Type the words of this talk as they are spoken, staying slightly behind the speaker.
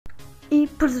I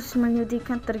pozdrav svima ljudi,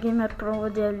 Kantar Gamer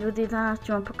provodje ljudi, danas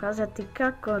ćemo pokazati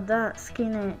kako da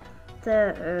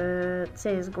skinete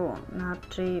CSGO.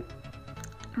 Znači,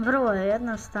 vrlo je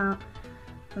jednostavno,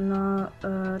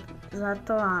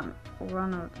 zato vam,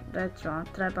 uglavnom reći vam,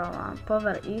 treba vam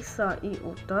power ISO i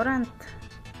u torrent.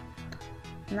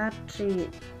 Znači,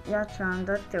 ja ću vam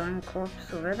dati link u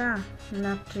opisu videa.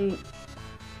 Znači,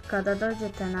 kada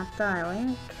dođete na taj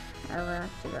link, evo ja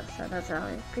ću ga sada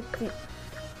zalijepiti.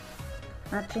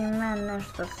 Znači, meni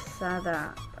nešto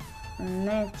sada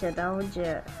neće da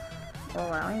uđe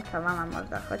ovaj link, a vama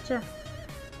možda hoće.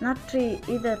 Znači,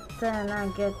 idete na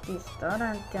get iz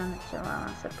torrent i onda će vama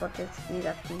se početi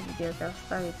skidati gdje ga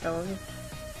stavite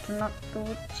logično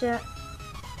tuče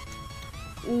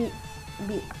i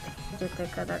biti. Idete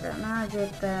kada ga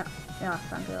nađete, ja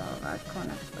sam bio ovako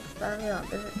nešto stavio,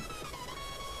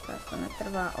 tako ne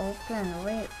treba open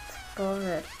with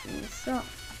power ISO.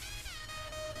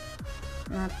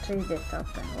 Znači idete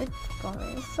open with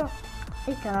power ISO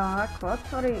i kada vam ovako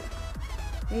otvori,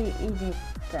 vi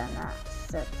idite na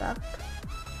setup.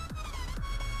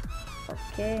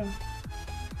 Ok.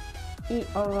 I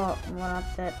ovo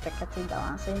morate čekati da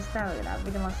vam se instalira.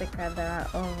 Vidimo se kada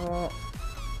ovo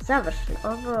završi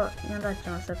ovo i onda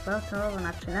ćemo se pojaviti ovo.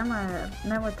 Znači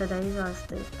nemojte da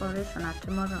izlazite iz povisa,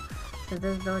 znači možda se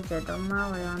dođe do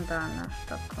malo i onda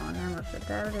nešto ko ne može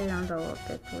deli i onda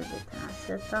opet uđete na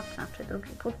setup, znači drugi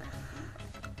put.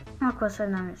 Ako sad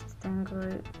namjestite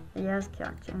engleski,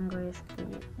 ja ću engleski,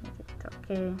 idete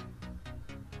ok.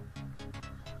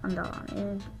 Onda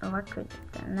vam ovako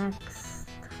idete next,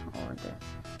 ovdje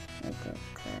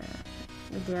idete,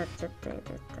 gdje ćete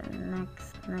idete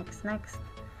next,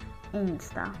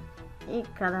 insta. I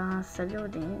kada vam se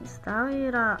ljudi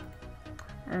instalira,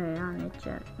 ja neću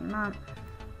imam,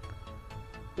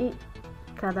 i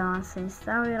kada vam se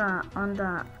instalira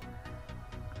onda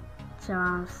će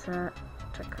vam se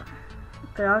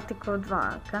prijaviti kod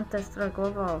dva, Counter Strike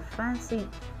Global Offensive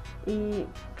i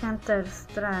Counter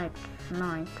Strike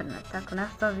no internet. Tako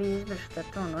nešto vi izbrišite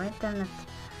to no internet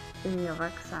i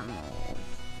ovako samo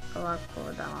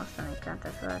ovako da vam ostane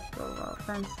Counter Strike Global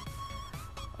Offensive.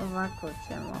 Ovako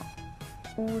ćemo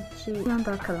ući i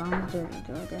onda kada vam uđe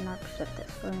ovdje napišete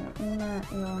svoje ime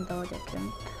i onda ovdje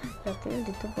krenite. Znači,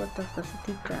 ljudi, to je to što se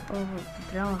tiče ovog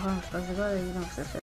tutoriala. Hvala što se gleda i vidimo se sve.